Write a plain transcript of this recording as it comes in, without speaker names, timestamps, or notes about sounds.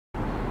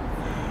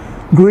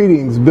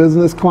Greetings,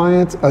 business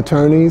clients,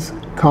 attorneys,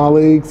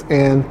 colleagues,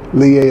 and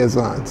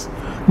liaisons.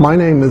 My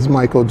name is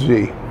Michael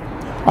G.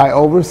 I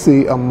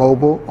oversee a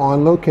mobile,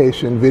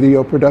 on-location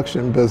video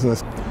production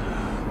business.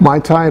 My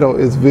title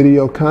is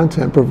Video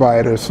Content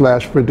Provider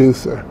 /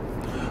 Producer.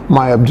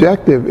 My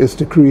objective is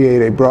to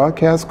create a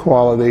broadcast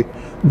quality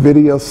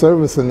video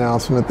service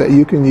announcement that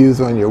you can use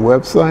on your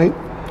website,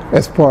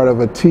 as part of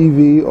a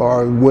TV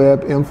or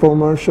web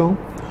infomercial,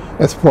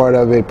 as part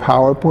of a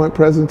PowerPoint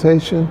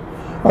presentation,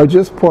 or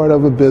just part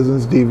of a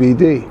business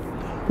DVD.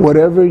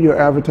 Whatever your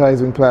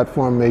advertising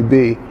platform may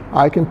be,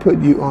 I can put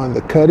you on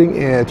the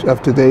cutting edge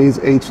of today's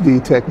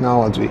HD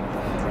technology.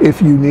 If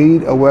you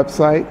need a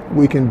website,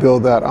 we can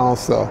build that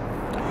also.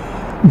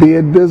 Be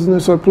it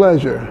business or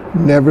pleasure,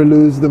 never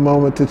lose the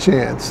moment to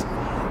chance.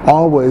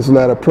 Always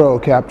let a pro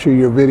capture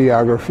your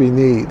videography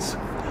needs.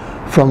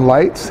 From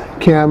lights,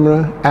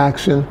 camera,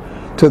 action,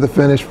 to the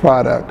finished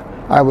product,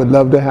 I would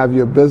love to have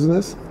your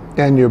business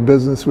and your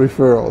business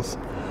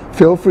referrals.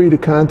 Feel free to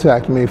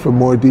contact me for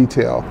more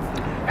detail.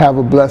 Have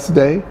a blessed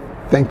day.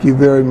 Thank you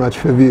very much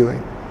for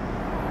viewing.